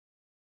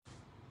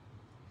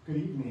Good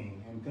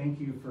evening, and thank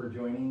you for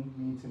joining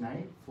me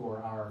tonight for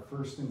our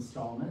first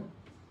installment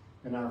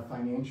in our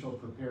financial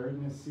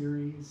preparedness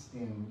series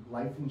in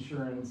life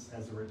insurance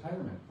as a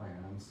retirement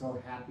plan. I'm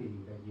so happy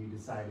that you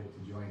decided to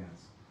join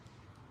us.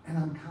 And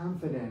I'm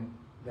confident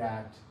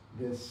that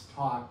this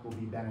talk will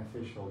be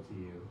beneficial to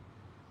you.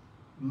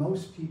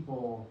 Most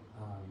people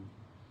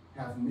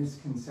have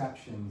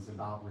misconceptions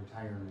about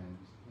retirement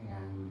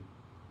and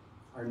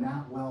are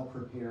not well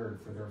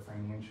prepared for their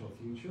financial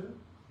future.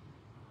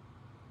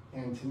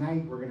 And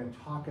tonight we're going to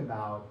talk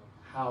about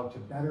how to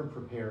better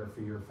prepare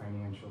for your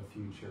financial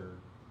future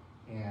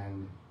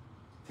and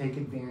take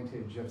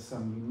advantage of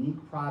some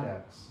unique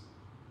products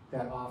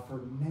that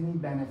offer many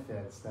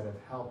benefits that have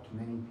helped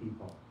many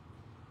people.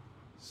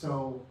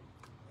 So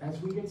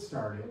as we get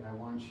started, I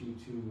want you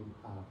to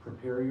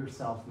prepare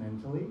yourself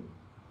mentally.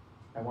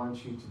 I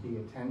want you to be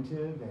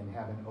attentive and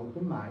have an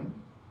open mind.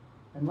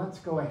 And let's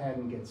go ahead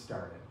and get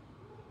started.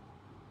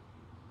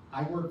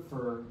 I work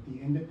for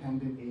the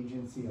Independent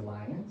Agency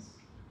Alliance.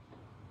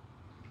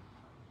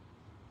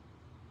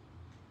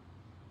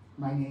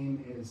 My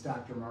name is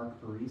Dr. Mark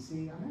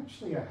Parisi. I'm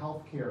actually a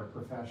healthcare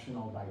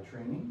professional by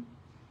training,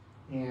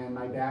 and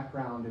my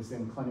background is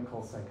in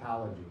clinical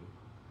psychology.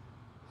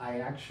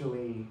 I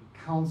actually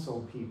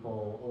counseled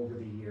people over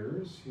the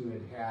years who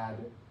had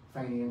had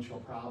financial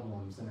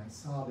problems, and I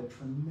saw the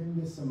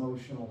tremendous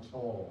emotional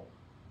toll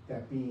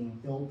that being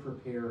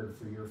ill-prepared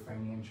for your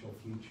financial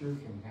future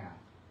can have.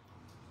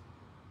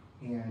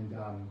 And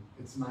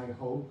it's my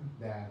hope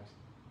that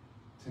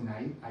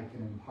tonight I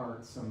can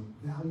impart some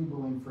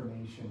valuable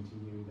information to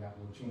you that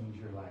will change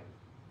your life.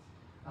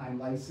 I'm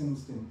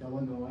licensed in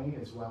Illinois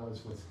as well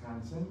as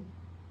Wisconsin,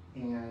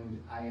 and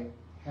I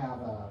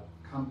have a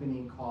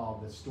company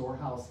called the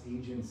Storehouse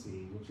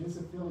Agency, which is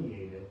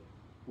affiliated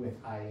with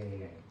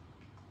IAA.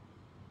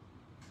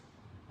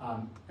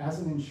 As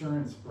an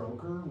insurance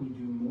broker, we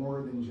do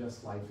more than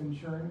just life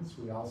insurance.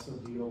 We also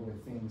deal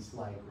with things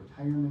like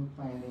retirement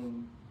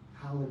planning,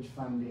 college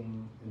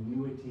funding,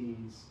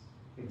 annuities,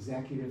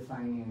 executive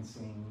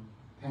financing,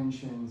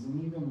 pensions,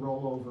 and even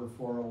rollover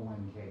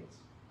 401ks.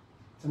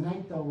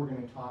 Tonight, though, we're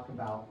going to talk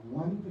about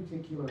one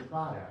particular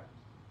product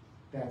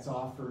that's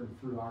offered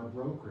through our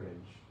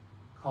brokerage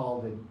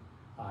called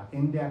the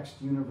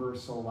Indexed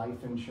Universal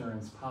Life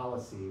Insurance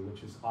Policy,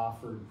 which is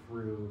offered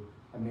through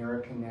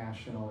American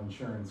National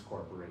Insurance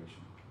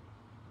Corporation.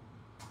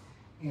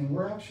 And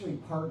we're actually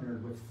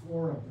partnered with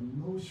 4 of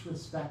the most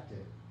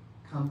respected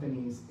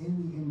companies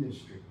in the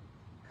industry.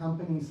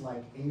 Companies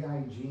like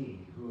AIG,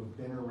 who have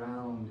been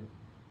around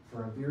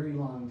for a very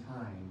long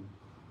time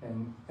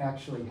and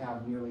actually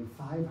have nearly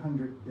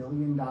 $500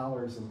 billion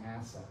in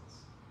assets.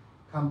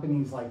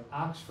 Companies like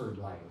Oxford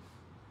Life,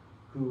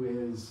 who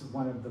is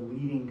one of the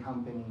leading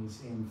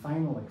companies in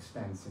final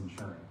expense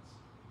insurance.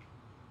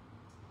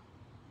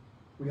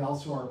 We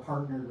also are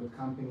partnered with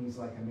companies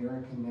like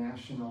American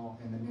National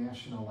and the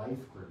National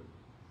Life Group.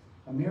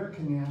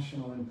 American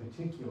National in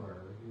particular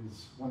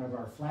is one of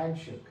our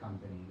flagship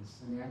companies,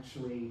 and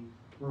actually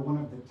we're one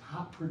of the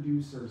top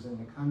producers in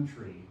the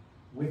country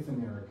with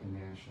American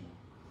National.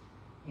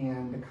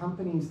 And the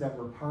companies that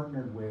we're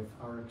partnered with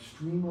are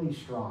extremely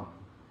strong.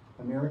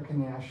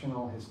 American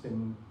National has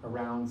been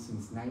around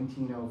since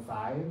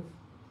 1905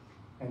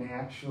 and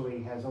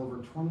actually has over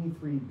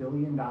 $23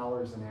 billion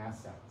in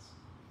assets.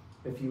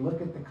 If you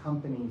look at the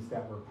companies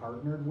that we're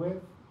partnered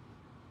with,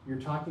 you're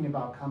talking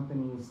about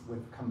companies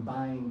with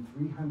combined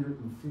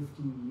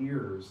 350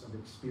 years of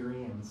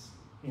experience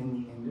in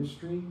the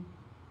industry,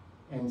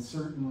 and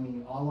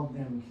certainly all of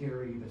them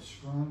carry the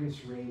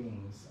strongest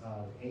ratings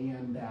of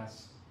AM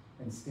Best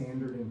and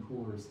Standard &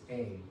 Poor's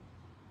A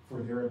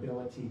for their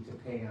ability to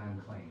pay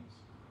on claims.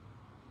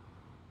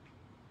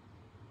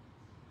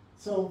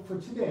 So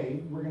for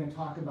today, we're going to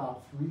talk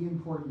about 3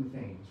 important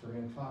things. We're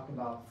going to talk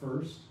about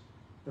first,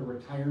 the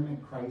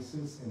retirement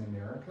crisis in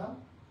America.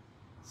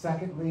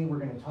 Secondly, we're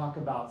going to talk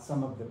about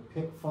some of the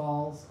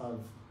pitfalls of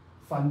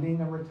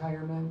funding a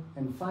retirement.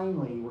 And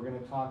finally, we're going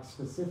to talk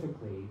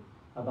specifically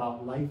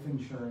about life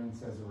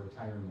insurance as a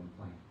retirement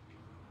plan.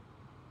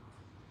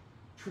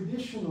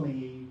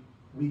 Traditionally,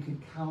 we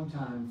could count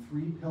on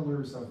 3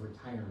 pillars of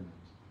retirement.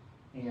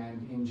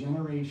 And in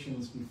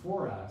generations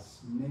before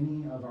us,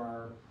 many of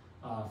our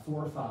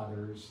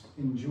forefathers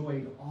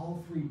enjoyed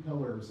all 3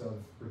 pillars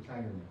of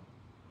retirement.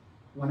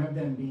 One of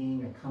them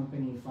being a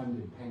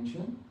company-funded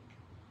pension,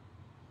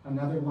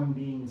 another one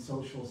being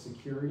Social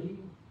Security,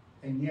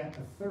 and yet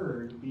a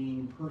third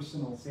being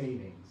personal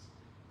savings,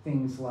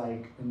 things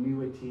like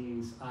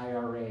annuities,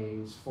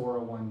 IRAs,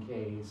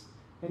 401ks,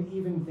 and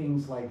even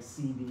things like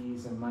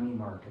CDs and money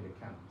market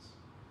accounts.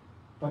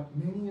 But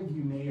many of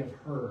you may have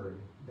heard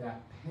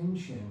that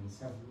pensions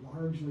have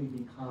largely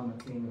become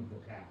a thing of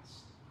the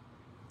past.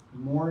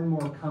 More and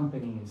more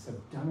companies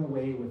have done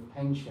away with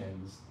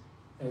pensions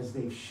as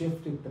they've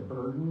shifted the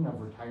burden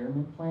of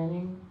retirement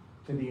planning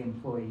to the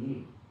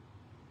employee.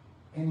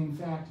 And in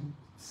fact,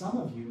 some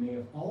of you may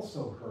have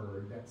also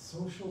heard that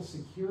Social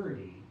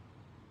Security,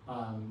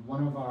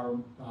 one of our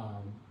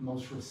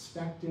most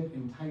respected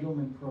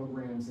entitlement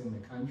programs in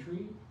the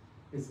country,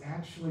 is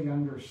actually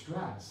under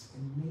stress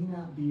and may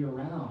not be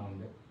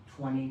around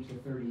 20 to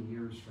 30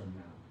 years from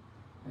now.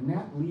 And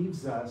that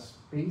leaves us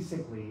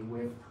basically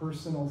with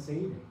personal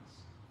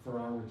savings for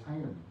our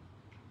retirement.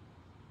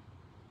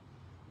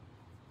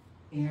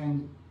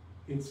 And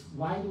it's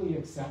widely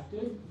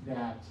accepted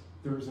that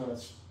there's a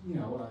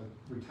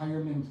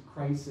retirement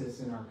crisis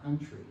in our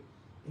country.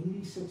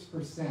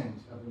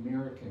 86% of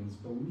Americans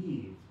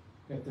believe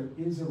that there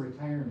is a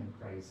retirement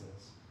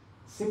crisis.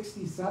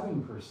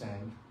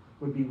 67%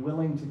 would be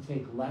willing to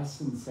take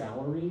less in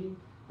salary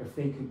if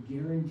they could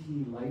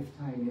guarantee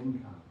lifetime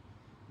income.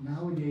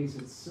 Nowadays,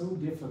 it's so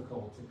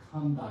difficult to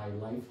come by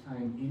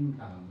lifetime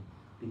income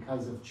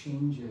because of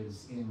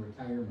changes in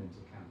retirement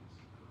accounts.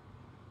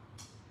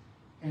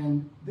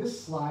 And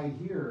this slide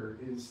here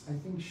is, I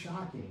think,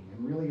 shocking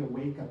and really a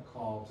wake-up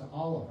call to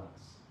all of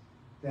us,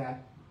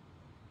 that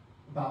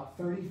about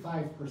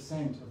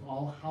 35% of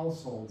all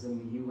households in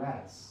the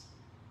US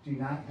do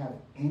not have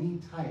any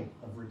type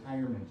of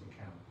retirement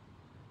account.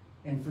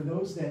 And for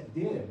those that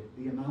did,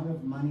 the amount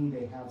of money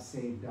they have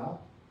saved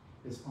up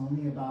is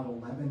only about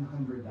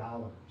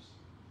 $1,100.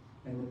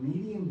 And the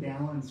median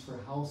balance for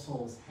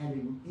households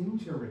heading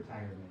into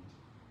retirement,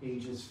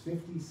 ages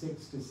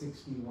 56 to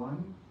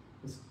 61,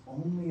 is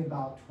only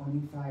about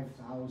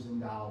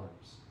 $25,000.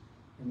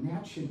 And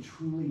that should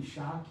truly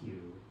shock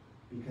you,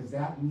 because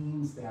that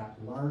means that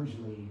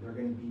largely they're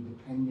going to be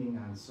depending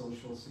on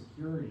Social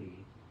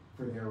Security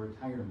for their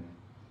retirement.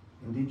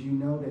 And did you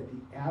know that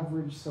the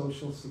average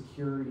Social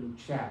Security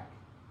check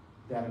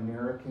that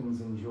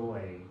Americans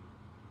enjoy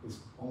is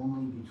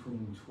only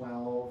between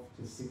 $12,000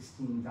 to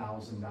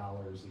 $16,000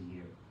 a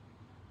year?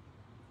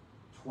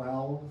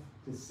 $12,000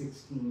 to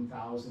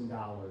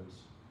 $16,000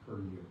 per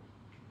year.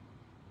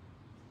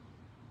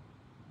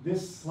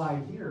 This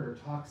slide here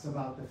talks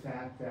about the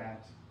fact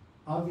that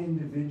of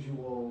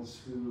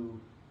individuals who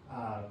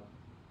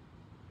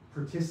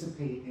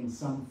participate in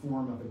some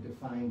form of a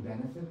defined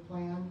benefit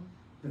plan,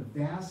 the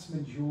vast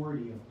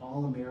majority of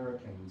all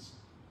Americans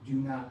do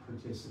not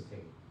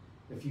participate.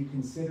 If you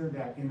consider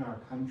that in our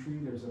country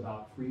there's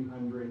about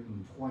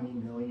 320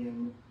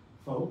 million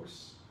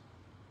folks,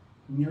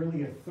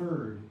 nearly a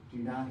third do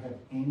not have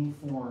any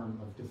form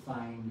of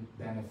defined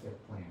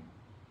benefit plan.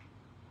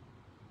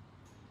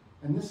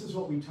 And this is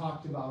what we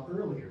talked about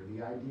earlier,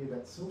 the idea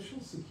that Social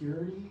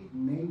Security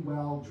may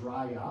well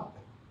dry up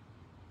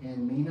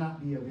and may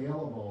not be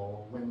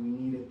available when we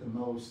need it the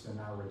most in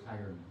our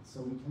retirement.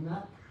 So we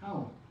cannot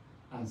count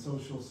on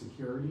Social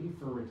Security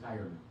for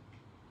retirement.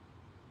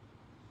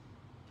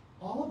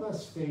 All of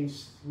us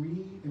face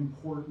three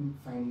important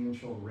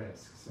financial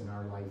risks in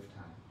our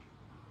lifetime.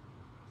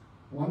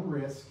 One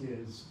risk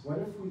is, what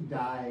if we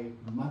die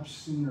much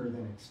sooner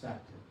than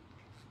expected?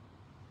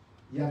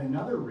 Yet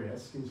another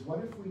risk is,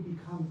 what if we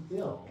become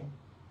ill?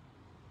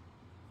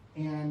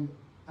 And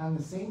on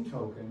the same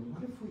token,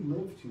 what if we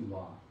live too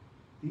long?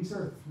 These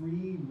are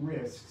three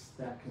risks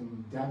that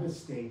can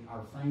devastate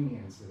our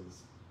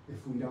finances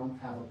if we don't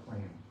have a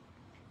plan.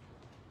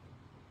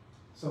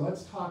 So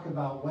let's talk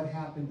about what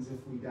happens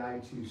if we die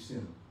too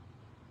soon.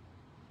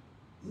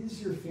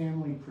 Is your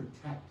family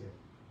protected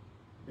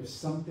if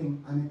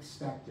something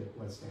unexpected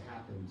was to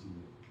happen to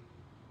you?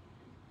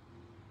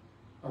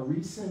 A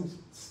recent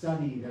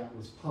study that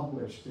was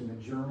published in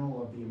the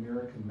Journal of the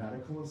American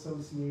Medical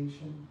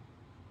Association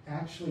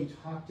actually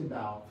talked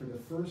about, for the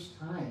first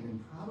time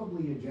in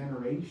probably a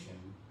generation,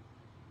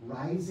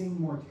 rising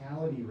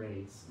mortality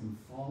rates and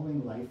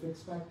falling life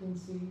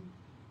expectancy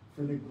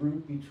for the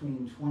group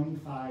between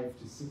 25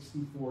 to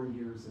 64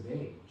 years of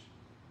age.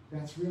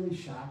 That's really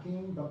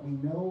shocking, but we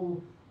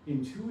know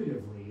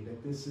intuitively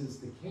that this is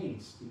the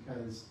case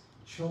because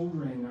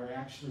children are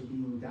actually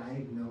being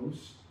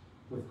diagnosed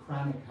with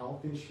chronic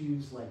health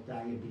issues like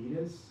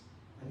diabetes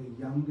at a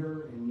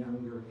younger and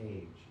younger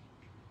age.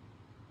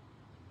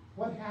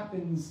 What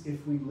happens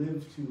if we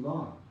live too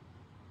long?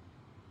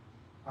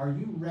 Are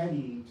you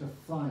ready to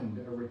fund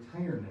a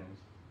retirement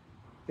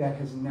that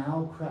has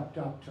now crept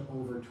up to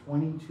over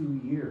 22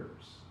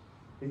 years?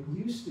 It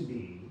used to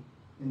be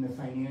in the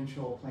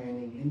financial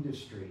planning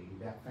industry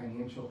that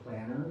financial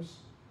planners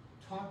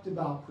talked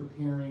about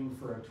preparing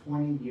for a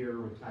 20-year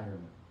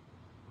retirement.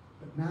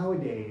 But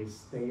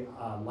nowadays,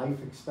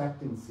 life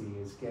expectancy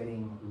is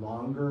getting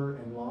longer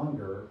and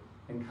longer,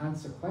 and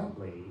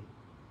consequently,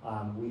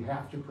 we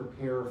have to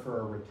prepare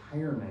for a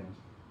retirement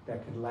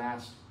that could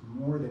last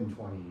more than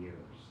 20 years.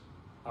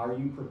 Are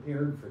you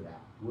prepared for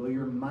that? Will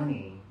your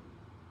money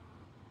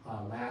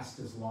last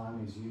as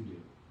long as you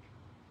do?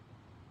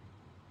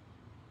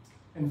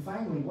 And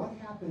finally, what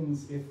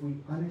happens if we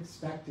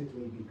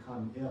unexpectedly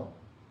become ill?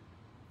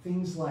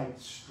 Things like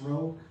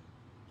stroke,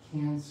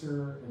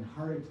 cancer, and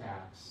heart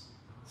attacks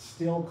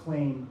still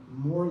claim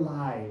more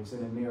lives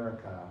in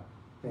America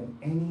than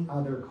any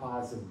other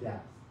cause of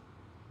death.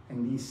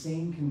 And these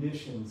same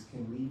conditions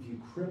can leave you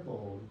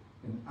crippled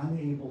and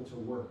unable to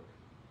work.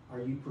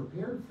 Are you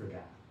prepared for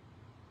that?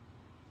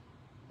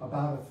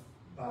 About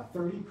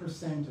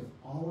 30% of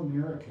all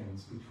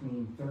Americans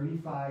between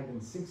 35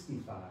 and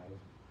 65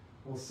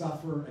 will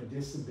suffer a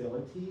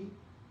disability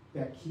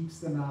that keeps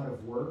them out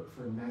of work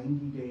for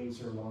 90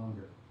 days or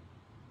longer.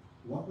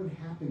 What would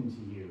happen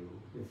to you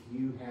if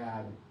you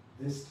had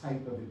this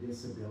type of a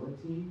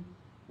disability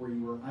where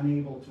you were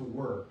unable to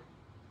work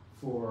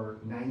for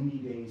 90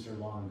 days or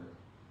longer?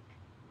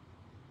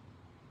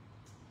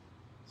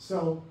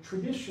 So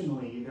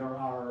traditionally, there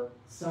are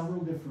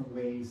several different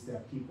ways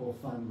that people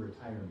fund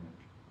retirement.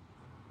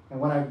 And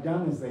what I've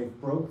done is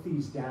they've broke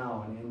these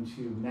down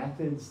into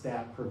methods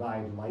that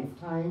provide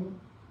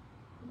lifetime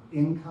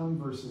income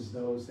versus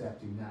those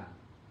that do not.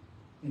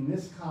 In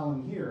this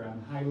column here,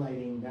 I'm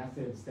highlighting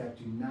methods that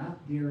do not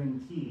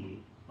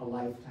guarantee a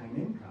lifetime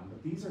income,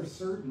 but these are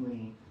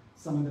certainly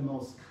some of the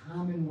most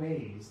common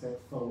ways that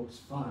folks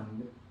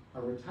fund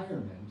a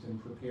retirement and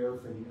prepare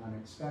for the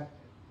unexpected.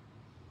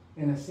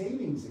 In a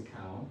savings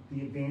account,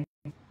 the advantage,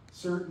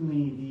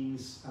 certainly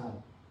these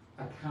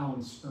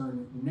accounts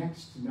earn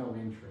next to no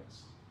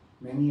interest.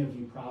 Many of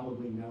you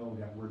probably know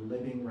that we're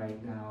living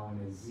right now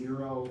in a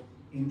zero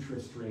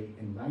interest rate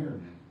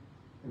environment.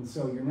 And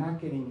so you're not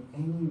getting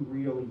any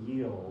real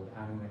yield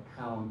on an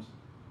account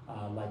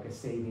like a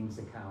savings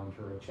account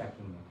or a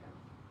checking account.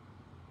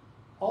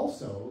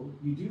 Also,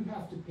 you do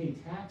have to pay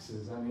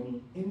taxes on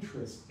any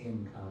interest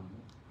income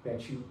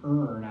that you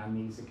earn on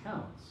these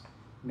accounts.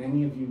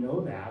 Many of you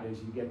know that as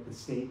you get the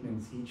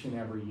statements each and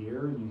every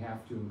year and you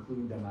have to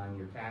include them on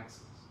your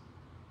taxes.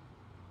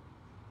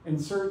 And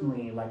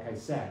certainly, like I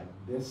said,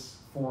 this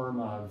form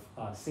of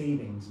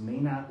savings may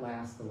not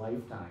last a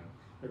lifetime.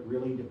 It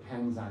really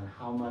depends on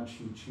how much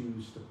you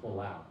choose to pull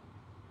out.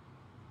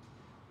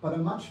 But a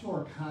much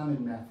more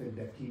common method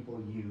that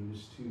people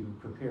use to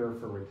prepare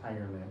for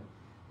retirement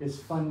is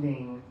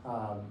funding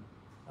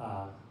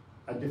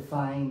a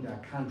defined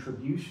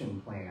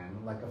contribution plan,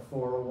 like a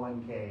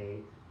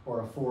 401k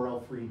or a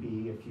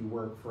 403b if you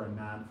work for a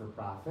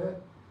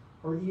non-for-profit,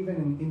 or even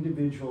an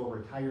individual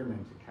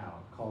retirement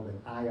account called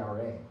an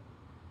IRA.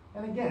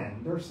 And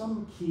again, there are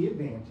some key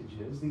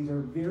advantages. These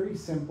are very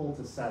simple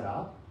to set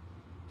up.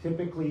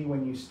 Typically,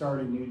 when you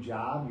start a new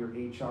job, your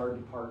HR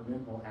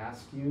department will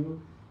ask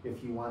you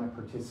if you want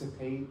to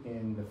participate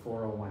in the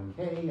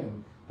 401k,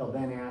 and they'll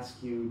then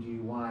ask you, do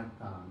you want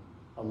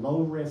a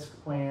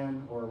low-risk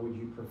plan, or would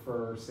you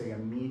prefer, say, a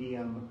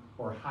medium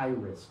or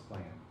high-risk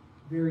plan?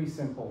 Very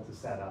simple to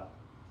set up.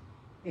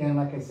 And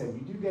like I said,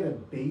 you do get a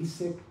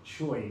basic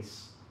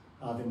choice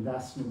of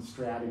investment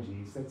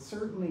strategies that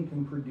certainly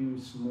can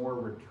produce more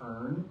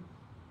return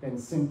than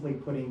simply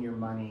putting your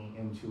money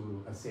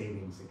into a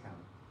savings account.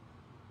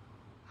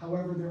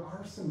 However, there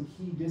are some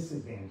key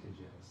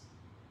disadvantages.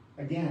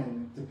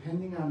 Again,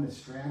 depending on the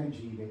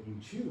strategy that you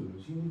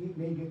choose, you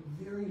may get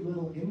very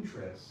little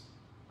interest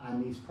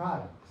on these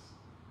products.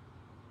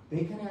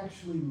 They can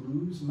actually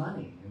lose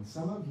money, and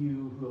some of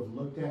you who have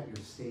looked at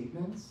your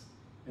statements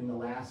in the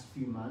last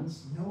few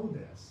months know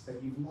this,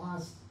 that you've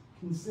lost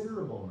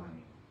considerable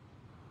money.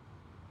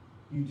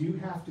 You do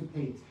have to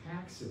pay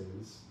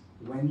taxes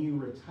when you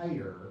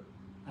retire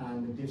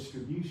on the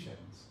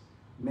distributions.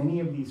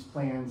 Many of these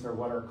plans are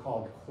what are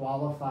called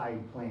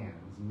qualified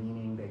plans,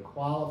 meaning they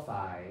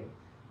qualify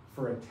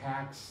for a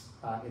tax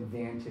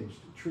advantaged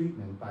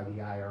treatment by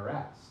the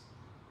IRS,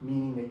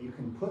 meaning that you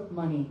can put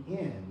money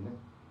in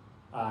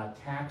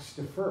tax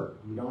deferred.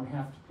 You don't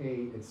have to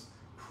pay, it's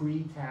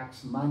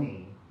pre-tax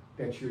money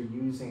that you're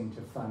using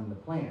to fund the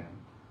plan.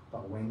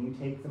 But when you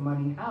take the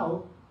money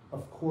out,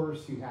 of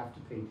course you have to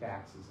pay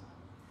taxes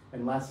on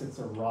it, unless it's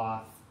a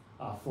Roth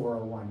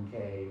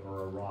 401k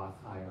or a Roth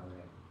IRA.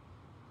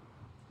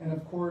 And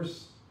of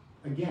course,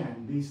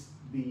 again,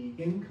 the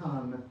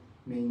income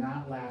may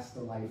not last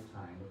a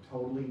lifetime. It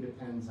totally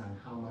depends on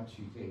how much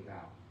you take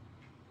out.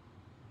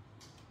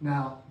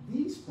 Now,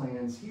 these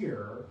plans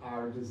here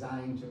are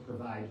designed to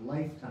provide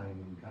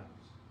lifetime incomes.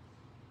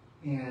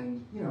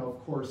 And, you know,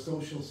 of course,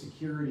 Social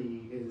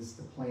Security is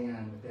the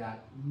plan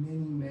that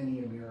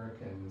many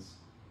Americans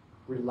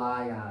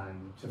rely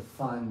on to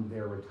fund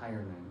their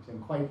retirement.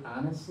 And quite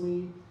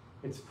honestly,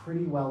 it's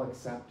pretty well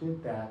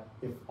accepted that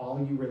if all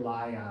you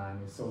rely on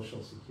is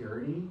Social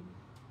Security,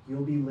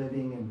 you'll be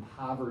living in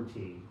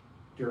poverty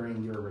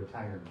during your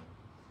retirement.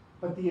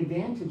 But the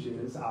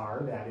advantages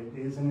are that it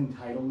is an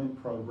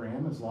entitlement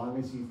program. As long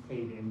as you've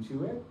paid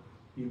into it,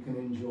 you can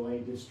enjoy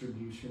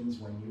distributions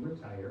when you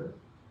retire.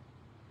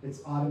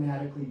 It's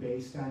automatically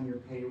based on your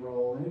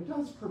payroll, and it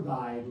does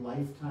provide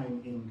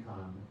lifetime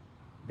income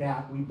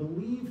that we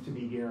believe to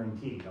be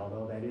guaranteed,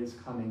 although that is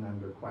coming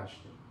under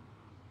question.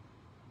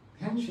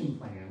 Pension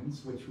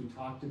plans, which we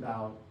talked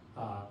about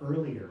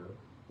earlier,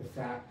 the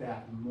fact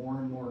that more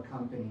and more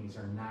companies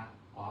are not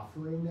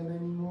offering them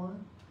anymore.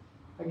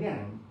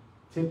 Again,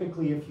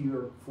 typically if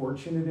you're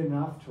fortunate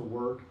enough to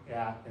work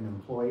at an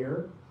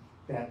employer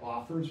that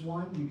offers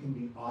one, you can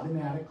be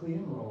automatically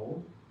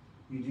enrolled.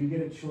 You do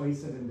get a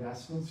choice of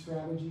investment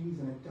strategies,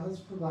 and it does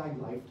provide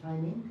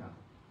lifetime income.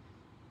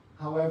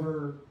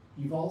 However,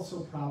 you've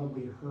also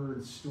probably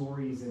heard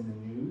stories in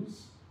the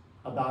news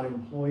about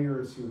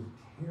employers who've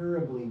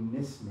terribly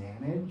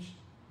mismanaged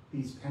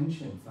these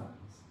pension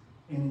funds.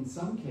 And in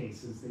some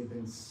cases, they've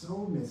been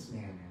so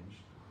mismanaged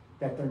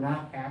that they're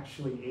not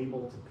actually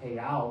able to pay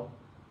out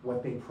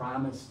what they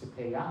promised to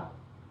pay out.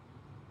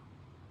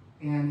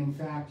 And in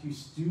fact, you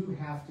do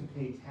have to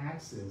pay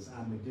taxes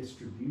on the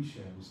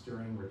distributions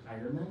during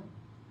retirement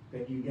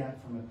that you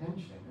get from a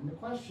pension. And the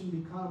question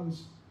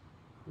becomes,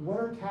 what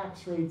are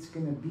tax rates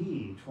going to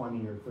be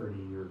 20 or 30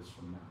 years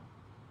from now?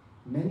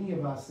 Many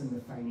of us in the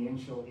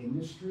financial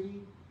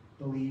industry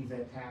believe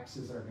that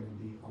taxes are going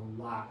to be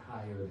a lot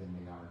higher than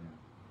they are now.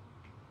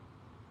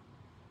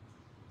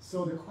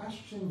 So the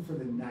question for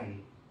the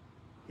night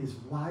is,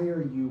 why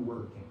are you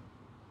working?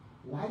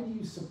 Why do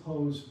you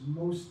suppose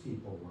most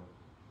people work?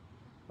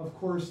 Of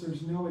course,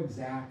 there's no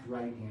exact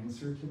right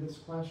answer to this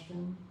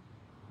question,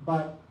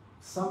 but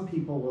some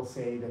people will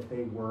say that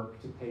they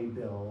work to pay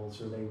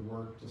bills or they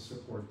work to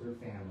support their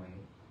family.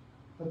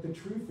 But the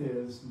truth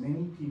is,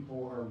 many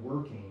people are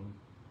working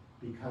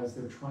because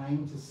they're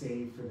trying to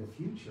save for the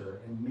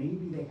future, and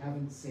maybe they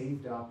haven't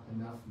saved up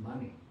enough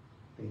money.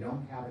 They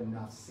don't have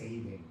enough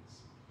savings.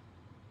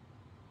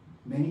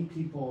 Many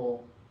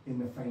people in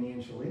the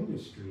financial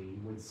industry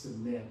would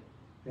submit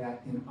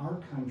that in our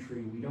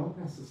country, we don't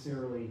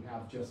necessarily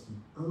have just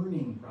an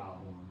earning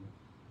problem,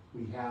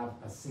 we have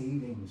a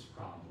savings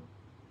problem.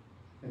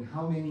 And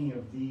how many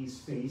of these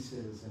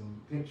faces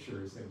and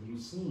pictures have you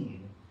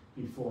seen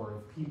before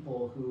of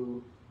people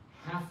who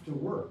have to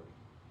work?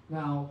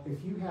 Now,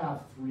 if you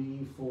have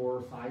 $3,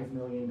 $4, $5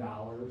 million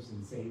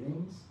in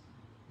savings,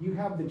 you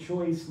have the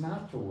choice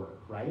not to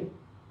work, right?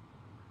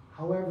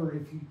 However,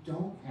 if you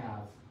don't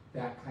have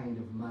that kind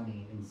of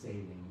money in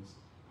savings,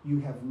 you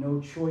have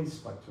no choice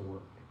but to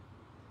work.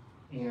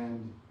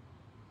 And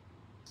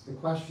the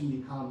question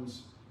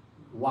becomes,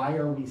 why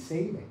are we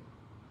saving?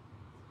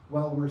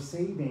 Well, we're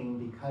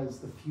saving because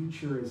the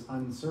future is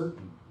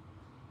uncertain.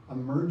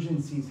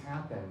 Emergencies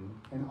happen,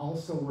 and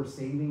also we're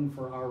saving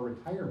for our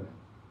retirement.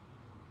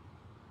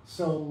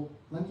 So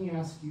let me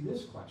ask you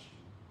this question.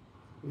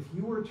 If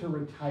you were to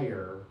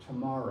retire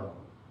tomorrow,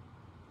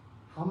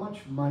 how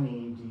much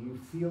money do you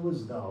feel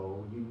as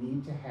though you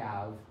need to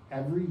have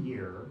every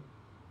year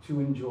to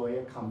enjoy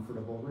a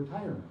comfortable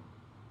retirement?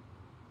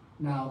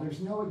 Now, there's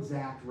no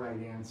exact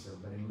right answer,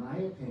 but in my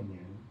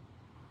opinion,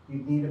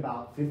 you'd need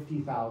about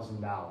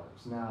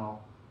 $50,000. Now,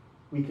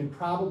 we could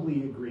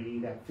probably agree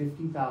that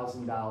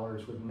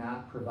 $50,000 would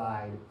not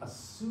provide a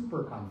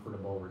super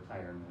comfortable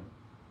retirement,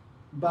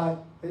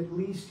 but at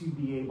least you'd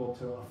be able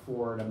to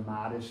afford a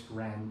modest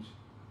rent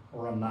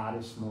or a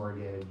modest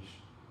mortgage.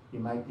 You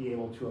might be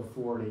able to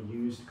afford a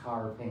used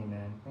car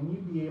payment, and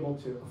you'd be able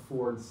to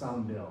afford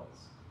some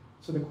bills.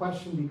 So the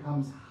question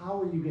becomes,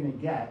 how are you going to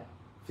get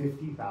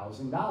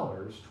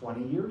 $50,000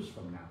 20 years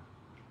from now?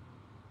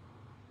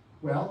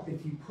 Well,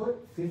 if you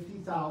put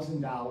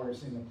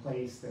 $50,000 in a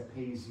place that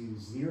pays you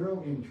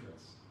zero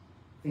interest,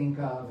 think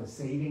of a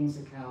savings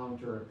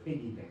account or a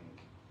piggy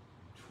bank,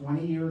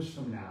 20 years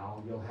from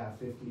now, you'll have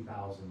 $50,000.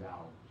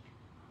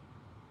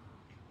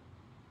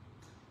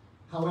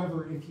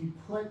 However, if you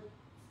put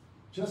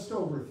just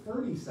over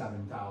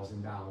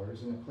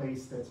 $37,000 in a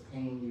place that's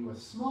paying you a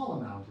small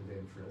amount of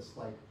interest,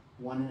 like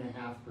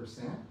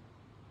 1.5%,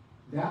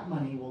 that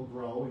money will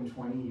grow in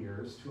 20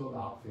 years to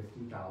about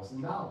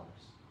 $50,000.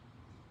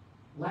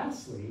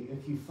 Lastly,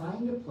 if you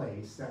find a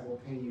place that will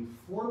pay you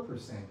 4%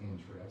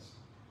 interest,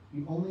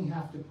 you only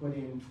have to put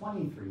in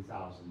 $23,000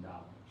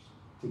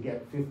 to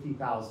get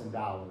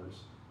 $50,000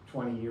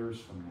 20 years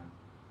from now.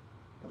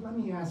 But let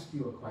me ask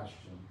you a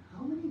question.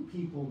 How many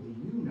people do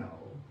you know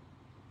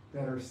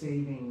that are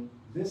saving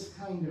this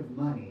kind of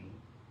money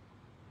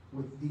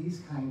with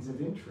these kinds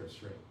of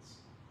interest rates?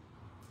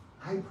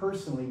 I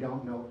personally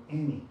don't know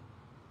any,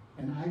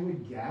 and I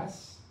would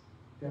guess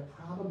that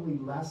probably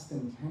less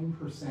than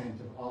 10%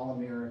 of all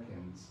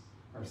Americans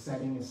are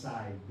setting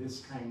aside this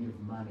kind of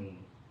money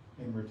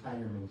in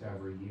retirement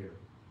every year.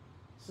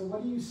 So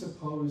what do you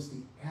suppose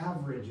the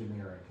average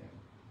American,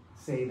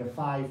 say the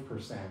 5%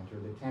 or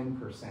the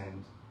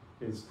 10%,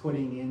 is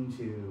putting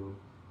into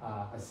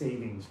a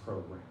savings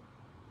program?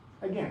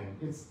 Again,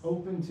 it's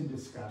open to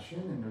discussion,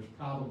 and there's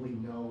probably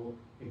no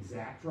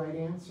exact right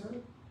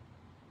answer,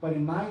 but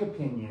in my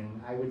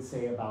opinion, I would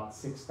say about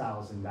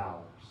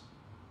 $6,000.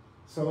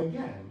 So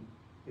again,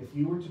 if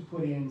you were to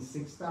put in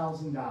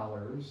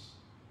 $6,000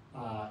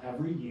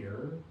 every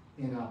year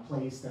in a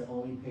place that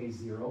only pays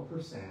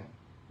 0%,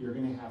 you're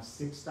going to have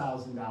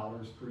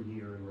 $6,000 per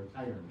year in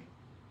retirement.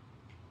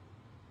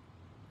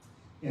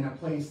 In a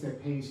place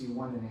that pays you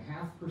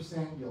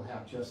 1.5%, you'll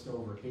have just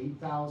over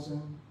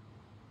 $8,000.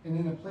 And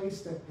in a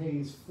place that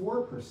pays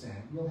 4%,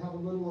 you'll have a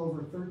little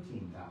over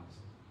 $13,000.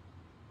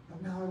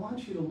 But now I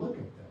want you to look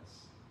at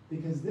this,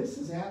 because this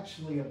is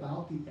actually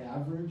about the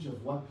average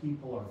of what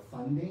people are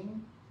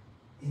funding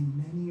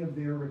in many of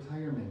their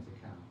retirement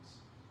accounts.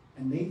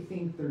 And they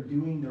think they're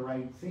doing the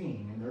right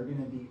thing and they're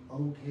going to be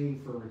okay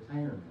for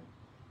retirement.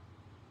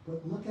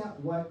 But look at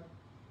what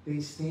they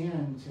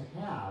stand to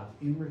have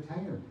in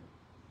retirement.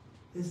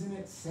 Isn't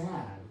it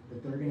sad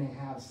that they're going to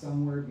have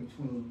somewhere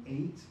between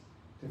 $8,000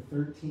 to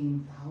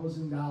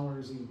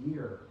 $13,000 a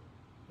year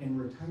in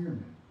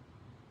retirement?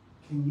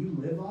 Can you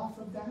live off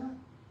of that?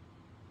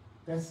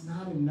 that's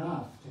not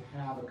enough to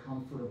have a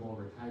comfortable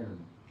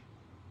retirement.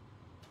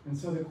 And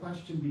so the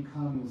question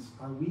becomes,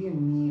 are we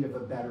in need of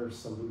a better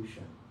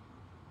solution?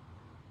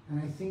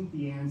 And I think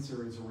the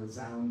answer is a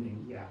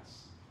resounding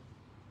yes.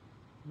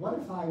 What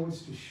if I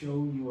was to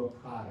show you a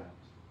product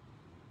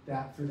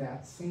that for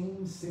that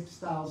same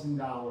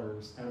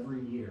 $6,000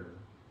 every year,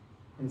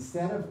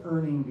 instead of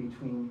earning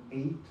between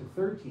 $8,000 to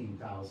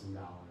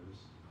 $13,000,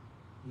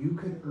 you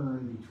could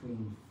earn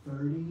between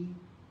 $30,000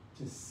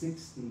 to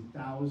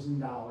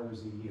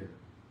 $60,000 a year?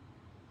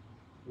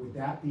 Would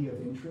that be of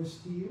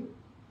interest to you?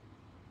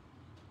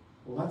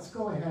 Well, let's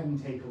go ahead and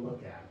take a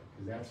look at it,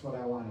 because that's what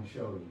I want to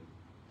show you.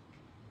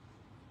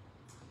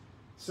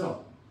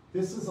 So,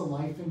 this is a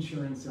life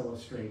insurance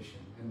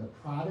illustration, and the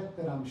product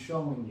that I'm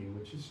showing you,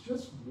 which is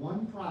just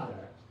one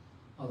product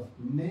of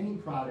many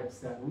products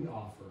that we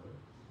offer,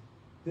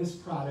 this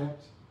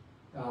product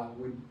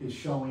is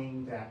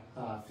showing that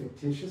a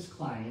fictitious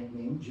client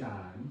named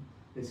John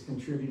is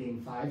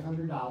contributing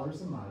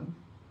 $500 a month,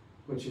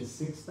 which is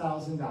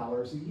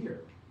 $6,000 a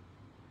year.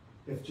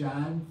 If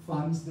John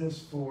funds this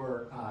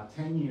for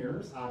 10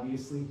 years,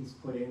 obviously he's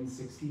put in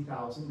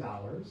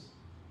 $60,000.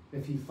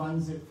 If he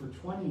funds it for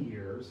 20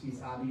 years,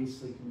 he's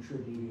obviously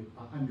contributed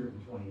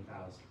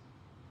 $120,000.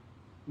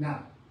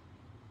 Now,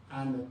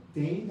 on the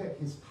day that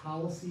his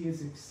policy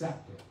is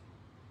accepted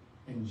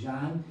and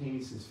John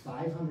pays his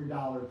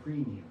 $500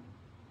 premium,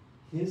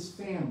 his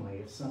family,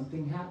 if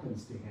something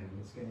happens to him,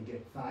 is going to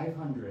get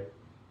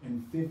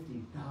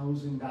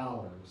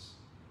 $550,000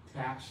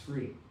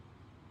 tax-free.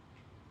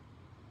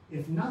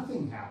 If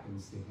nothing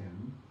happens to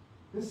him,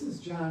 this is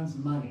John's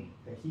money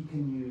that he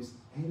can use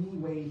any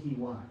way he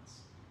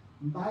wants.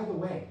 And by the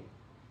way,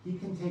 he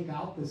can take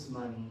out this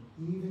money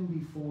even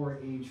before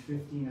age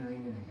 59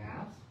 and a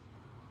half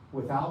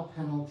without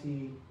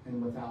penalty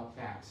and without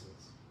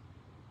taxes.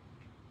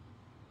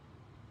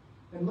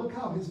 And look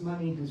how his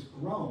money has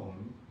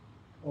grown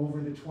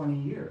over the 20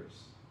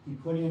 years. He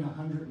put in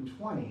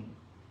 120,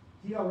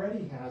 he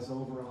already has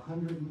over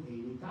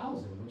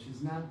 180,000, which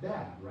is not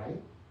bad,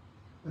 right?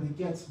 But it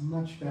gets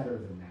much better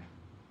than that.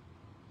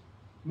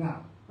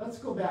 Now, let's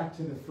go back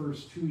to the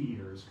first 2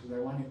 years, because I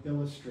want to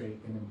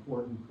illustrate an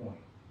important point.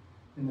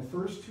 In the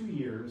first 2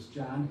 years,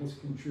 John has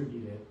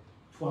contributed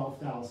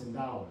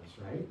 $12,000,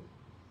 right?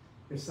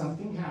 If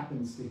something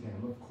happens to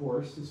him, of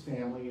course, his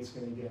family is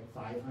going to get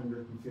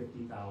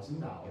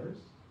 $550,000.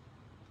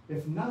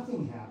 If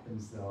nothing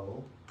happens,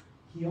 though,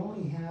 he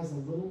only has a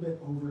little bit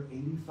over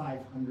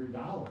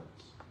 $8,500,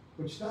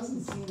 which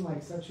doesn't seem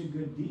like such a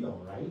good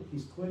deal, right?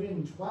 He's put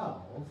in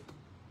 12,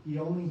 he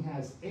only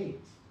has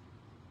 8.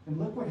 And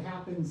look what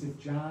happens if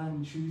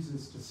John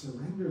chooses to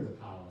surrender the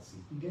policy.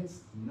 He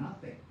gets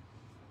nothing.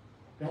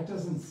 That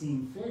doesn't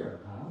seem fair,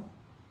 huh?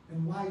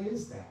 And why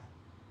is that?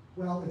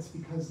 Well, it's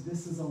because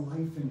this is a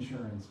life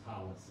insurance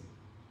policy.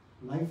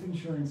 Life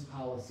insurance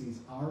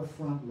policies are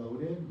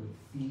front-loaded with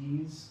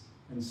fees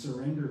and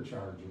surrender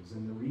charges.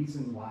 And the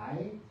reason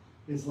why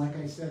is, like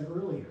I said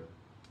earlier,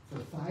 for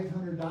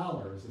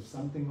 $500, if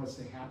something was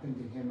to happen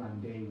to him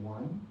on day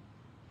one,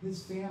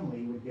 his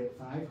family would get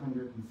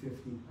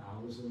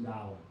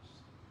 $550,000.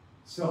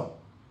 So,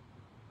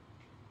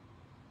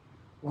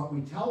 what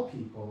we tell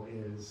people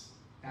is,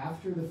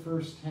 after the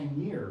first 10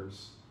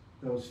 years,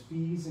 those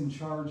fees and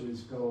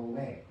charges go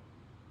away.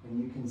 And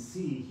you can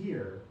see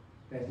here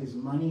that his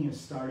money is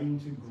starting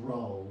to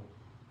grow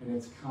and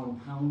it's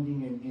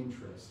compounding in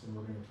interest. And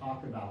we're going to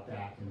talk about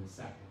that in a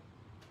second.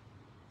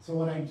 So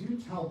what I do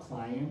tell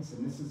clients,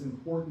 and this is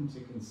important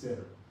to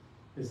consider,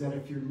 is that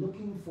if you're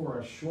looking for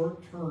a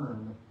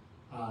short-term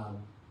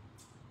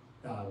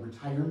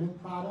retirement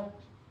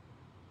product,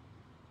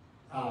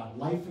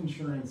 life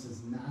insurance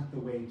is not the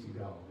way to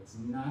go. It's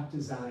not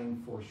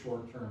designed for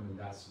short-term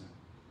investment.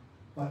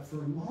 But for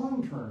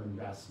long-term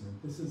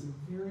investment, this is a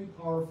very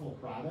powerful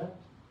product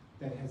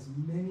that has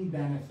many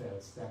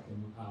benefits that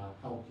can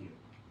help you.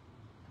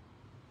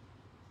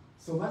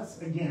 So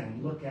let's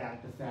again look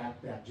at the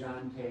fact that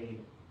John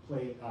paid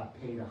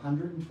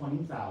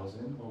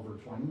 $120,000 over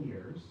 20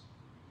 years.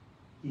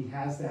 He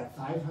has that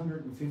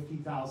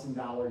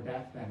 $550,000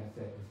 death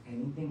benefit if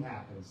anything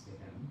happens to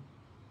him.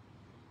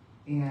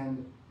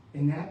 And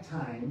in that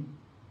time,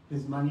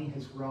 his money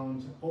has grown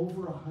to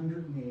over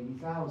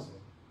 $180,000.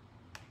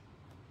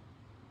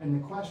 And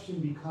the question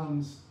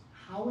becomes,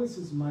 how is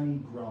his money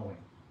growing?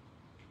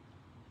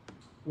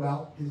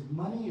 Well, his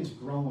money is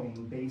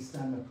growing based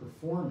on the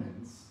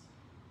performance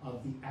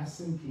of the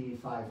S&P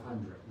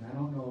 500. And I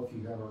don't know if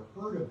you've ever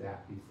heard of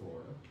that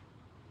before,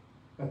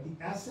 but the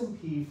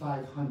S&P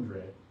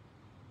 500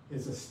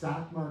 is a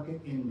stock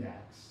market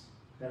index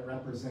that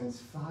represents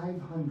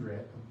 500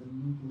 of the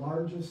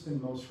largest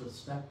and most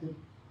respected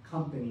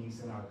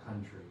companies in our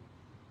country.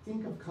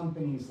 Think of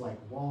companies like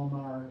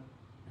Walmart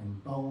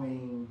and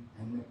Boeing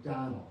and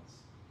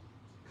McDonald's,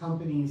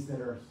 companies that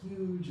are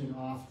huge and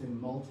often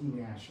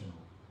multinational.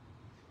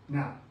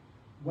 Now,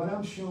 what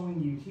I'm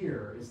showing you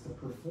here is the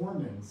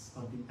performance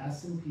of the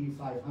S&P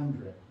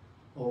 500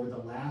 over the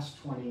last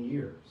 20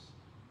 years.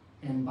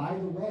 And by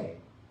the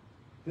way,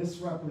 This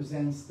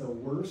represents the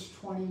worst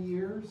 20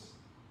 years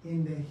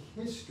in the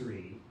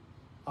history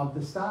of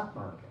the stock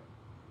market.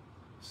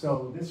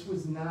 So this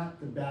was not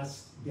the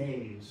best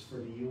days for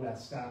the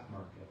US stock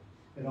market.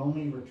 It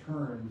only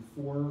returned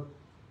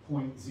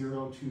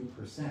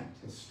 4.02%.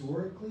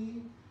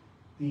 Historically,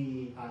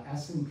 the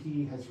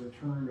S&P has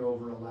returned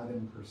over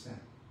 11%.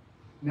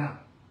 Now,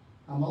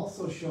 I'm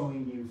also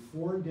showing you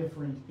 4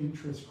 different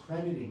interest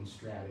crediting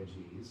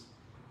strategies,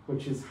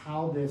 which is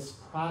how this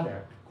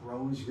product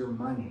grows your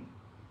money.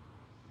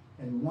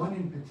 And one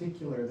in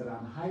particular that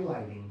I'm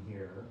highlighting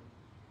here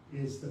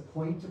is the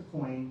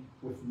point-to-point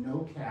with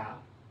no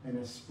cap and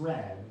a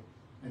spread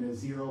and a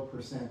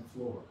 0%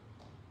 floor.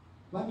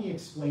 Let me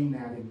explain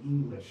that in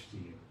English to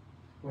you.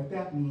 What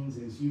that means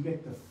is you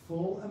get the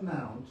full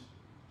amount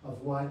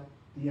of what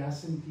the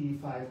S&P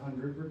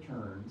 500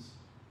 returns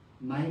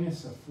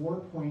minus a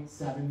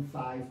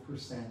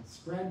 4.75%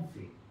 spread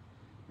fee.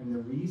 And the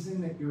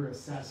reason that you're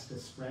assessed a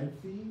spread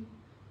fee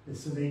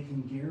is so they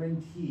can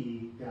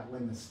guarantee that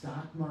when the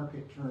stock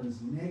market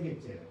turns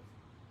negative,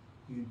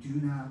 you do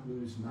not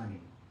lose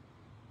money.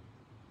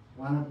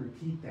 I want to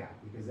repeat that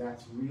because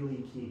that's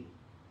really key.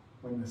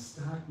 When the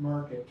stock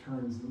market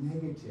turns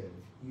negative,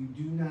 you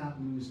do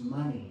not lose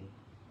money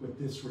with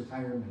this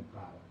retirement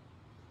product.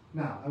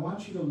 Now, I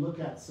want you to look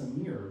at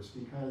some years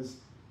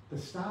because the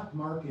stock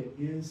market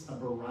is a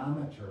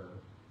barometer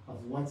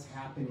of what's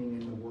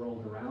happening in the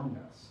world around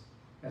us.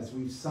 As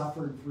we've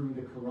suffered through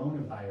the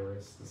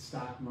coronavirus, the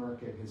stock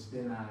market has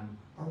been on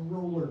a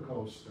roller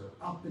coaster,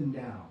 up and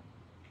down.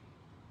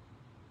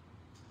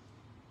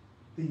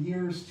 The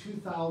years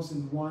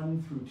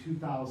 2001 through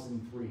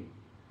 2003,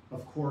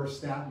 of course,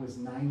 that was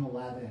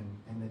 9/11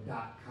 and the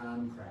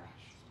dot-com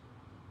crash.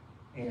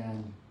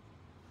 And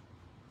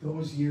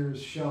those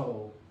years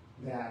show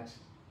that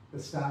the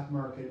stock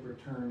market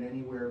returned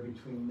anywhere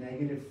between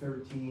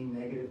 -13,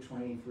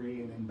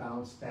 -23, and then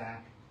bounced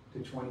back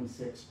to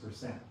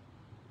 26%.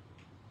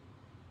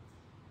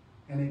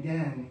 And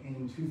again,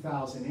 in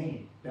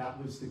 2008, that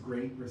was the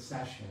Great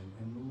Recession.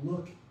 And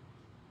look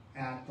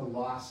at the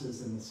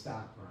losses in the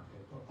stock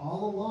market. But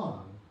all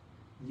along,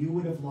 you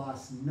would have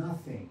lost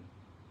nothing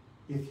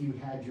if you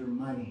had your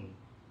money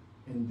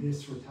in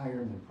this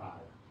retirement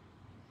product.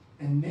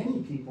 And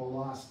many people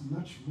lost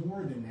much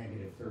more than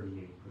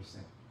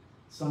 -38%.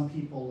 Some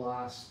people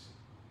lost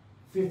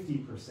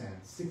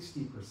 50%,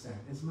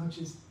 60%, as much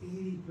as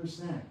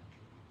 80%.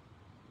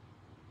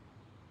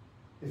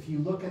 If you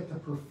look at the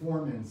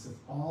performance of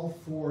all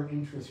 4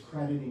 interest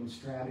crediting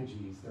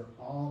strategies, they're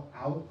all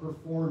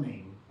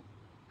outperforming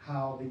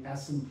how the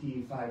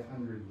S&P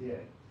 500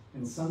 did,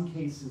 in some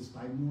cases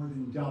by more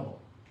than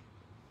double.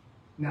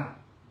 Now,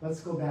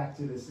 let's go back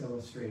to this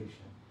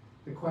illustration.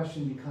 The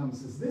question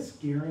becomes, is this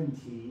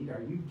guaranteed?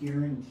 Are you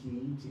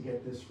guaranteed to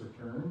get this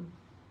return?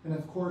 And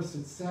of course,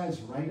 it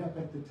says right up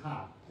at the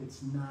top,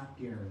 it's not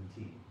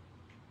guaranteed.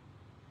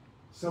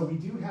 So we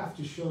do have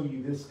to show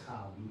you this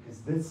column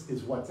because this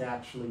is what's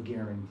actually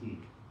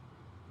guaranteed.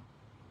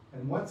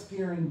 And what's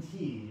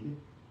guaranteed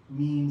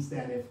means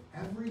that if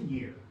every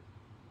year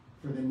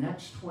for the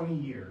next 20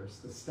 years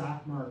the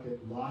stock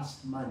market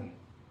lost money,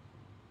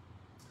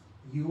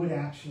 you would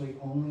actually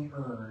only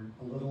earn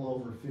a little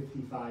over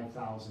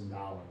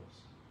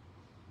 $55,000.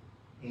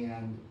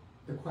 And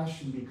the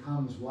question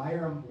becomes, why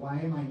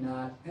am I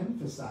not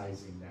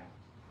emphasizing that?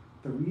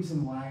 The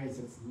reason why is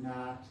it's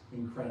not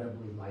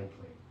incredibly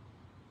likely.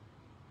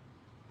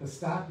 The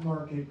stock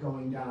market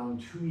going down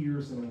 2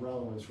 years in a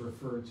row is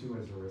referred to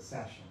as a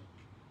recession.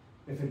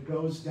 If it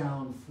goes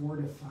down 4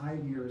 to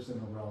 5 years in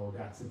a row,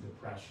 that's a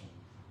depression.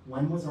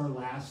 When was our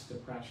last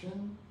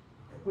depression?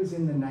 It was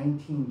in the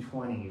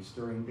 1920s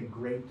during the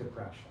Great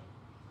Depression.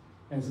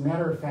 As a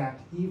matter of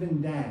fact,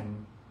 even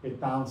then, it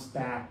bounced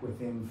back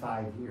within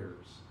 5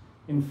 years.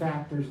 In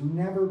fact, there's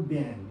never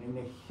been in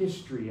the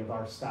history of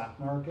our stock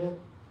market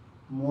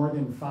more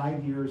than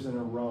 5 years in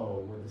a row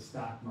where the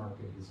stock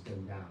market has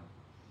been down.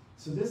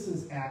 So this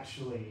is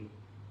actually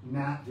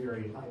not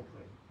very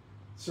likely.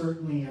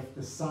 Certainly if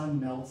the sun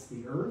melts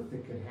the earth,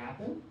 it could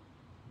happen,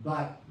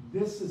 but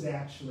this is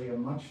actually a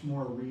much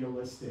more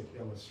realistic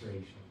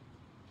illustration.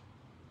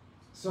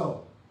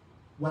 So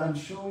what I'm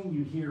showing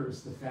you here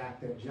is the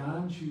fact that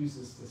John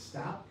chooses to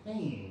stop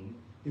paying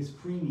his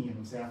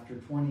premiums after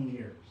 20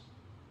 years.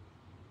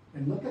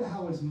 And look at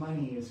how his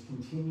money is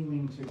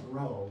continuing to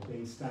grow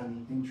based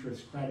on the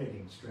interest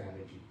crediting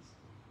strategies.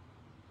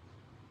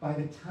 By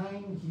the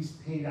time he's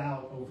paid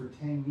out over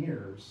 10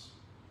 years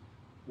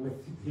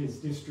with his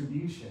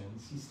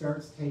distributions, he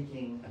starts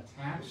taking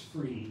a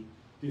tax-free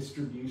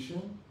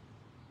distribution,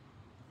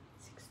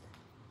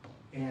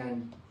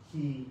 and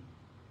he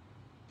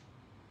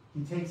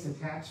takes a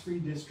tax-free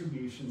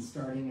distribution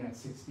starting at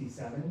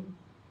 67,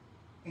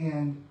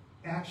 and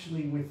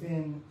actually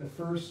within the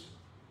first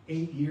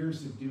 8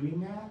 years of doing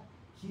that,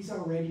 he's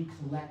already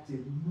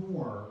collected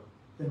more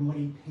than what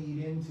he paid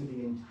into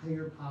the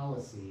entire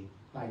policy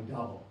by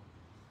double.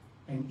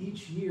 And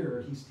each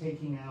year he's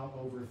taking out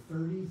over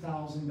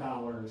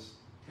 $30,000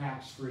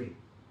 tax-free.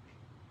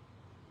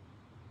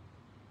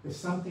 If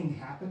something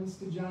happens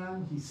to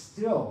John, he's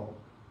still,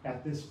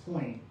 at this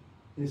point,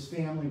 his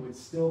family would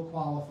still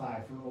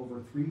qualify for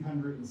over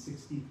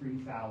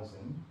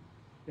 $363,000.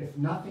 If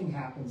nothing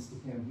happens to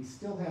him, he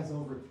still has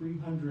over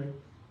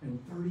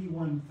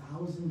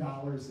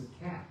 $331,000 of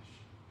cash.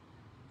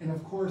 And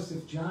of course,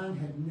 if John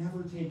had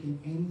never taken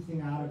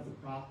anything out of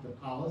the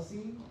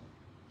policy,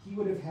 he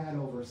would have had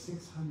over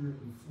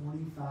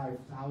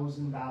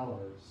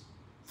 $645,000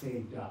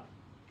 saved up.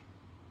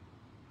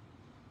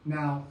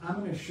 Now,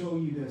 I'm going to show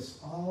you this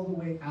all the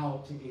way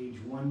out to age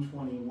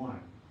 121,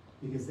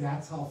 because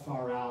that's how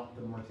far out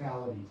the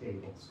mortality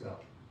tables go.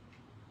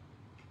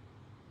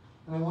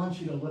 And I want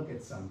you to look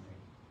at something.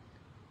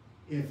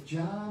 If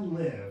John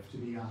lived to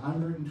be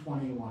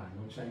 121,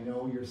 which I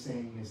know you're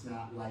saying is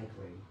not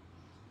likely,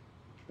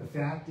 the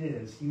fact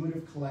is he would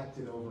have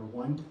collected over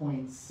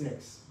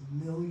 $1.6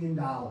 million,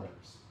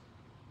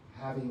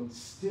 having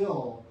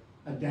still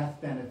a death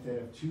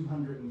benefit of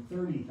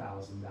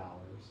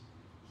 $230,000.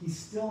 He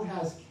still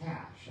has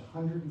cash,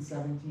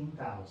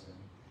 $117,000.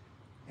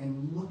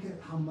 And look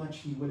at how much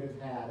he would have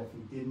had if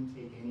he didn't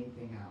take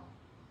anything out.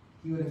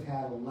 He would have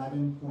had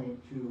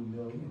 $11.2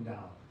 million.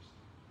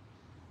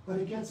 But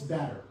it gets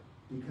better,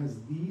 because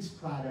these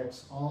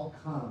products all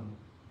come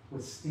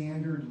with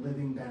standard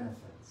living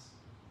benefits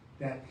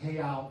that pay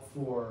out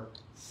for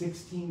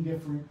 16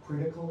 different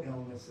critical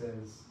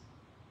illnesses.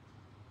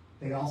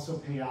 They also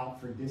pay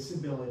out for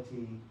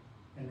disability,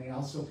 and they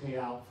also pay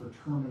out for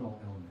terminal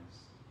illness.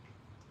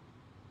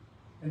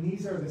 And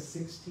these are the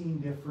 16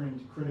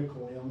 different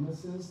critical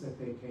illnesses that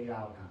they pay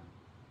out on.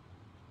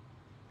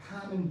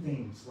 Common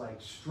things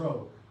like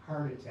stroke,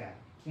 heart attack,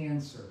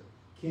 cancer,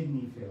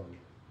 kidney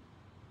failure.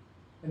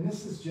 And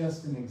this is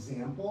just an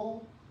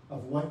example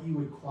of what you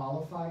would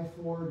qualify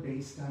for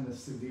based on the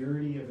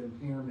severity of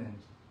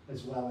impairment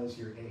as well as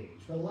your age.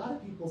 But a lot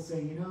of people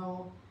say, you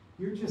know,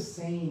 you're just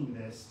saying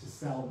this to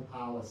sell the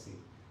policy.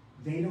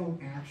 They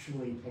don't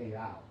actually pay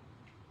out.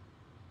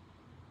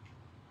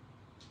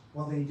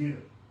 Well, they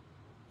do.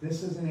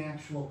 This is an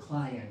actual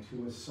client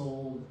who was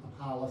sold a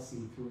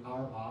policy through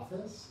our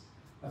office,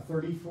 a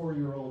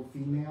 34-year-old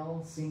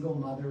female, single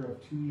mother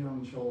of 2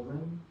 young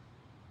children.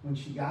 When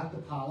she got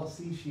the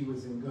policy, she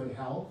was in good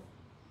health,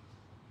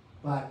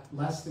 but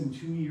less than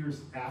 2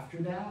 years after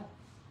that,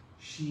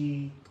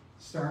 she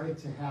started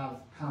to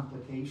have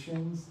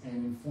complications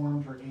and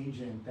informed her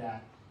agent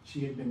that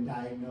she had been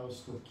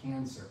diagnosed with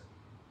cancer.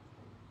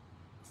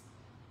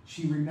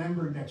 She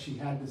remembered that she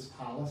had this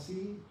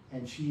policy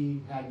and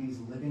she had these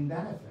living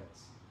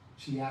benefits.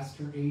 She asked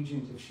her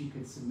agent if she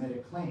could submit a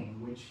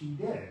claim, which she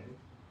did,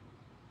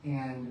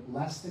 and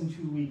less than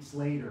 2 weeks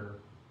later,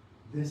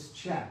 this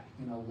check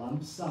in a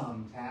lump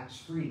sum,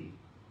 tax-free,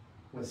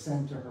 was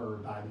sent to her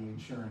by the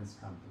insurance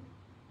company.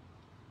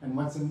 And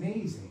what's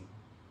amazing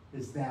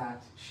is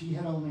that she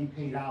had only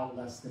paid out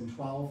less than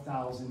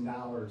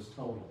 $12,000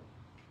 total.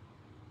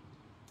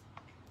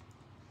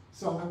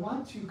 So I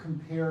want to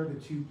compare the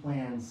two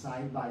plans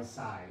side by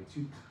side,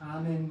 two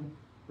common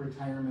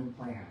retirement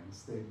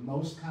plans, the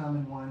most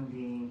common one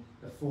being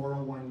the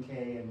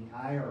 401k and the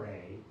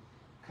IRA,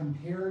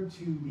 compared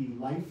to the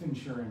life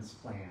insurance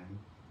plan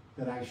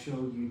that I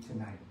showed you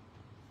tonight.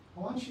 I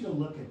want you to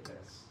look at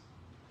this.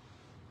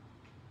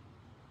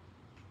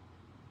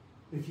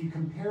 If you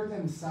compare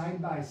them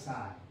side by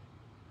side,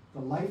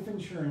 the life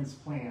insurance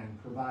plan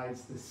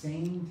provides the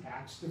same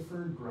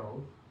tax-deferred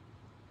growth.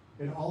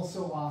 It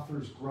also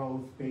offers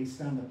growth based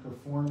on the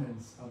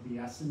performance of the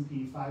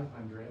S&P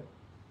 500.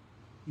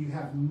 You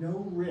have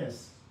no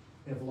risk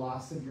of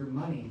loss of your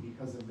money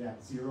because of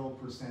that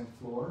 0%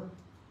 floor.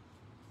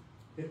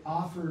 It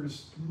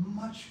offers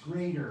much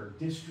greater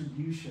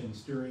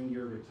distributions during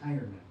your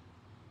retirement,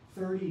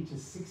 $30,000 to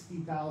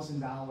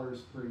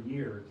 $60,000 per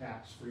year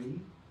tax-free.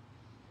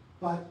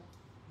 But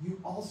you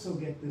also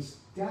get this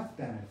death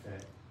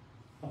benefit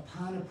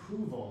upon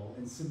approval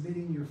and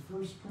submitting your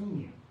first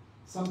premium,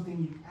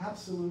 something you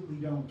absolutely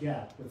don't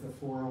get with a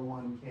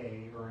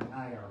 401k or an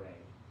IRA.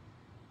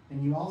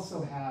 And you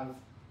also have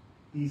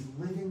these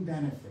living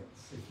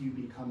benefits if you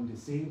become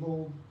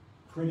disabled,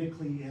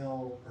 critically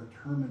ill, or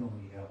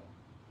terminally ill.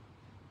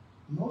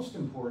 Most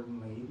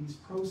importantly, these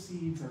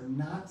proceeds are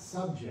not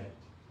subject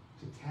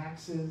to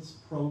taxes,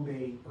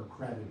 probate, or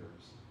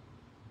creditors.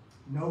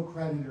 No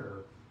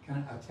creditor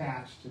can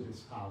attach to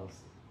this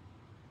policy.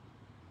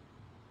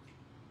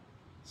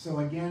 So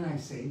again, I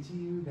say to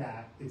you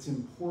that it's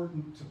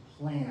important to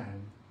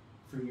plan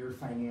for your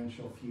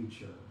financial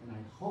future. And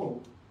I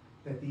hope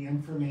that the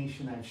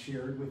information I've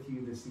shared with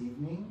you this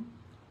evening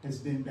has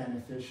been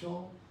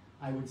beneficial.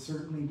 I would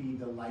certainly be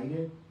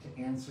delighted to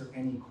answer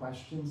any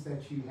questions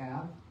that you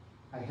have.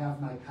 I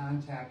have my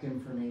contact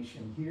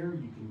information here.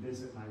 You can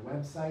visit my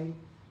website,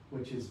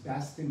 which is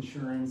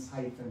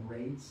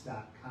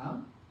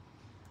bestinsurance-rates.com.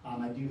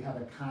 I do have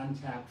a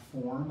contact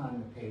form on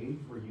the page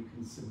where you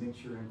can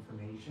submit your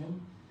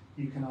information.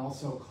 You can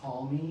also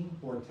call me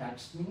or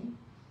text me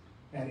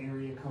at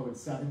area code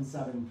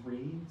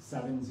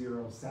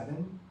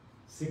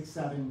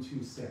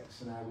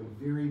 773-707-6726, and I would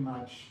very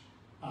much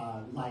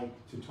like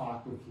to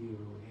talk with you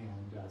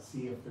and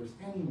see if there's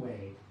any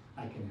way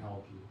I can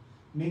help you.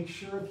 Make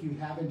sure, if you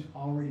haven't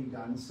already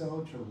done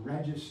so, to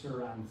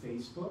register on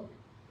Facebook,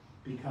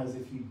 because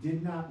if you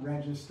did not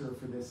register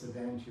for this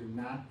event, you're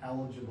not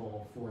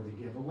eligible for the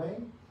giveaway.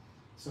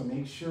 So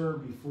make sure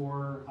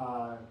before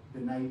the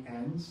night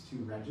ends to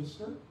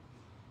register.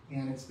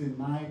 And it's been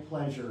my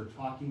pleasure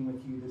talking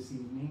with you this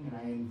evening,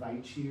 and I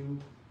invite you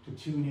to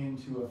tune in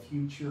to a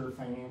future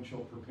financial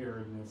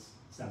preparedness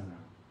seminar.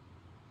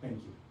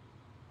 Thank you.